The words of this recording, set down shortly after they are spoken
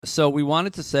So we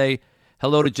wanted to say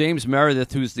hello to James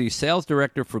Meredith, who's the sales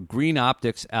director for Green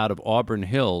Optics out of Auburn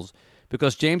Hills,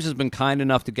 because James has been kind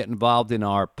enough to get involved in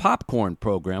our popcorn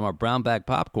program, our brown bag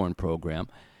popcorn program,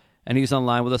 and he's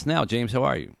online with us now. James, how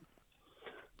are you?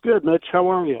 Good, Mitch. How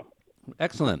are you?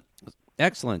 Excellent.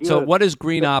 Excellent. Good. So what is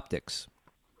Green Optics?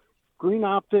 Green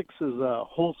Optics is a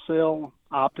wholesale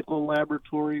optical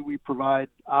laboratory. We provide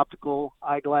optical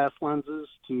eyeglass lenses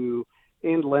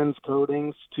and lens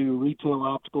coatings to retail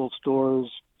optical stores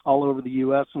all over the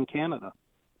U.S. and Canada.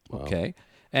 Okay.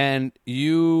 And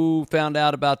you found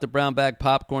out about the Brown Bag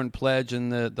Popcorn Pledge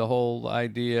and the whole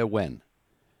idea when?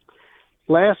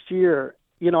 Last year,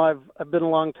 I've been a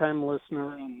long-time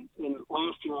listener, and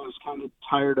last year I was kind of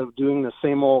tired of doing the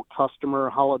same old customer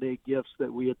holiday gifts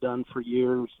that we had done for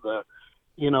years, the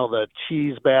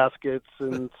cheese baskets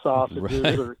and sausages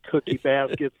Right. or cookie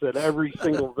baskets that every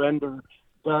single vendor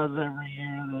does every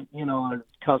year that, our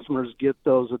customers get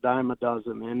those a dime a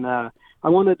dozen. And I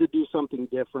wanted to do something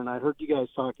different. I heard you guys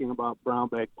talking about brown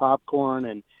bag popcorn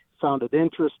and found it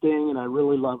interesting, and I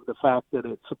really love the fact that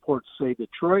it supports, say,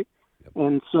 Detroit. Yep.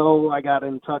 And so I got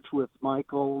in touch with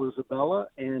Michael, Isabella,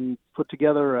 and put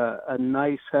together a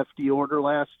nice, hefty order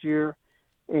last year.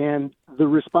 And the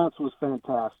response was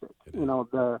fantastic.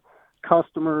 The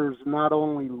customers not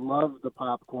only loved the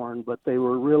popcorn, but they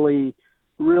were really,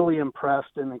 really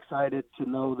impressed and excited to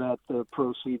know that the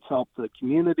proceeds helped the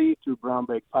community through brown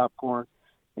bag popcorn.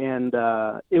 And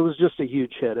it was just a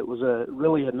huge hit. It was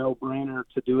really a no-brainer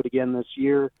to do it again this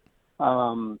year.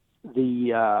 The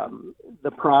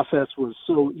process was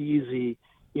so easy.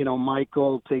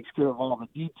 Michael takes care of all the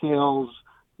details.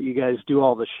 You guys do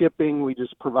all the shipping. We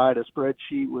just provide a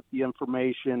spreadsheet with the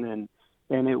information,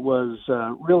 and it was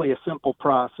really a simple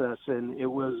process, and it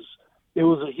was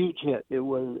a huge hit. It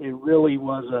really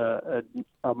was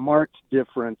a marked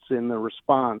difference in the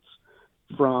response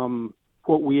from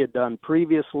what we had done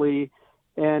previously.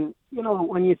 And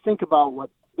when you think about what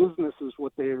businesses,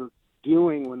 what they're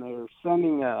doing when they're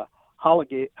sending a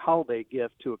holiday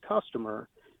gift to a customer,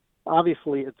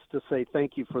 obviously it's to say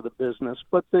thank you for the business,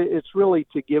 but it's really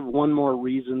to give one more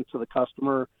reason to the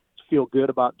customer to feel good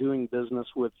about doing business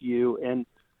with you. And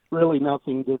really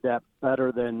nothing did that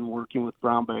better than working with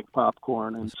brown bag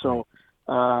popcorn. And so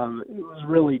it was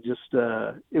really just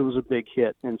it was a big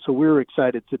hit. And so we were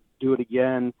excited to do it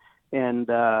again. And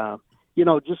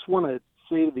just want to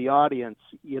say to the audience,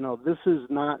 this is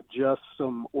not just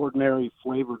some ordinary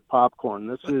flavored popcorn.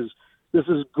 This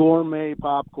is gourmet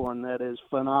popcorn that is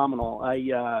phenomenal. I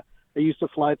used to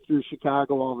fly through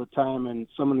Chicago all the time, and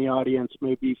some in the audience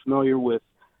may be familiar with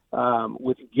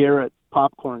Garrett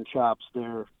popcorn shops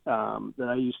there that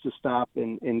I used to stop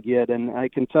and get. And I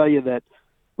can tell you that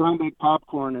brown bag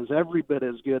popcorn is every bit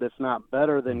as good, if not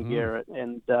better, than Garrett.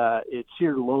 And it's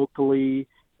here locally.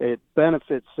 It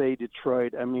benefits, say,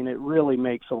 Detroit. I mean, it really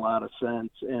makes a lot of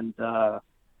sense, and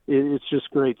it's just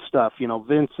great stuff.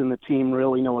 Vince and the team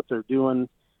really know what they're doing,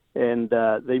 and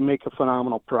they make a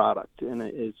phenomenal product, and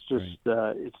it's just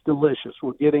it's delicious.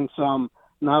 We're getting some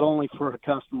not only for our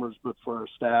customers but for our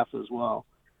staff as well,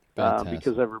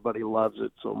 because everybody loves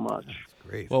it so much. That's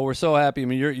great. Well, we're so happy. I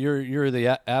mean, you're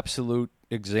the absolute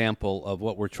example of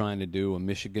what we're trying to do, a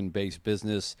Michigan-based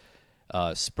business.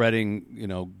 Spreading,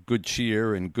 good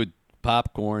cheer and good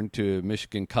popcorn to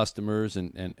Michigan customers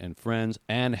and friends,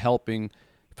 and helping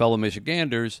fellow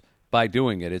Michiganders by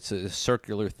doing it. It's a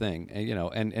circular thing,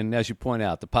 and as you point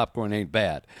out, the popcorn ain't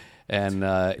bad. And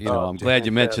I'm glad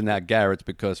you mentioned that Garrett's,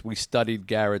 because we studied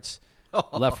Garrett's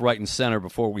left, right, and center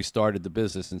before we started the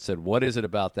business, and said, what is it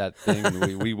about that thing?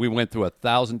 And we went through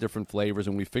 1,000 different flavors,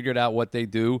 and we figured out what they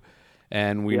do,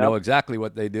 and we know exactly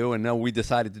what they do, and now we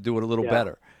decided to do it a little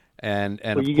better. And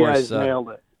well, of you course, guys nailed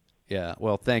it. Yeah.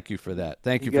 Well, thank you for that.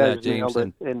 Thank you for guys that, James,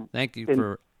 and thank you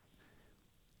for.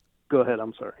 Go ahead.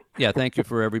 I'm sorry. Yeah, thank you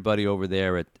for everybody over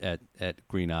there at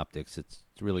Green Optics. It's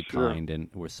really kind, and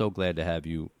we're so glad to have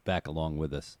you back along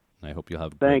with us. I hope you'll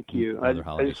have. Thank you. I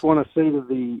just want to say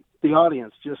to the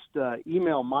audience, just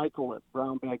email Michael at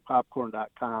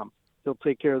brownbagpopcorn.com. He'll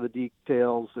take care of the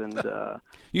details. And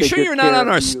you sure you're not on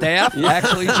our staff,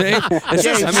 actually, James?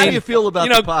 How do you feel about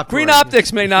the popcorn? Green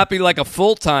Optics may not be like a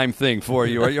full-time thing for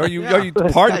you. Are you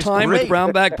part-time with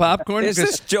Brown Bag Popcorn? Is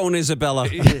this Joan Isabella?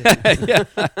 Yeah.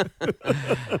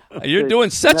 You're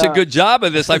doing such a good job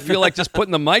of this. I feel like just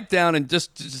putting the mic down and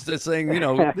just saying,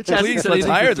 please let's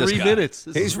hire this guy. Minutes.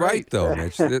 He's right, though,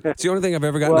 Mitch. It's the only thing I've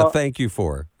ever gotten a thank you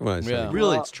for.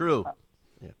 Really, it's true.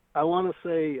 I want to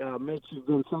say, Mitch, you've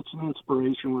been such an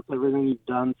inspiration with everything you've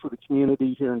done for the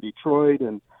community here in Detroit,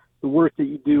 and the work that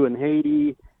you do in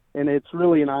Haiti. and it's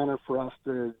really an honor for us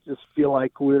to just feel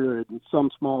like we're in some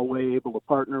small way able to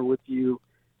partner with you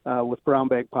with Brown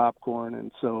Bag Popcorn,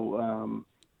 and so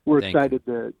we're excited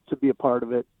to be a part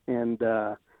of it. And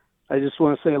I just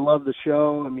want to say I love the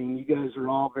show. I mean, you guys are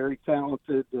all very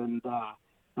talented, and I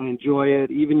enjoy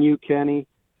it. Even you, Kenny.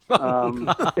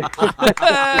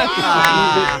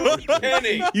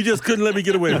 Kenny, you just couldn't let me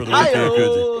get away from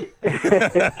it.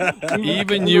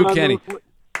 Even you, Kenny.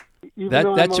 Even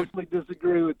though I mostly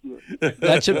disagree with you.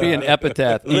 That should be an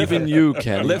epitaph. Even you,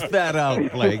 Kenny. Lift that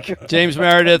out, Blake. James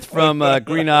Meredith from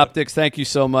Green Optics, thank you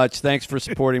so much. Thanks for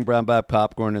supporting Brown Bag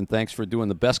Popcorn, and thanks for doing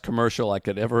the best commercial I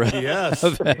could ever have.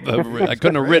 I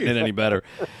couldn't have written it any better.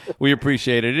 We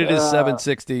appreciate it. It is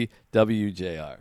 760 WJR.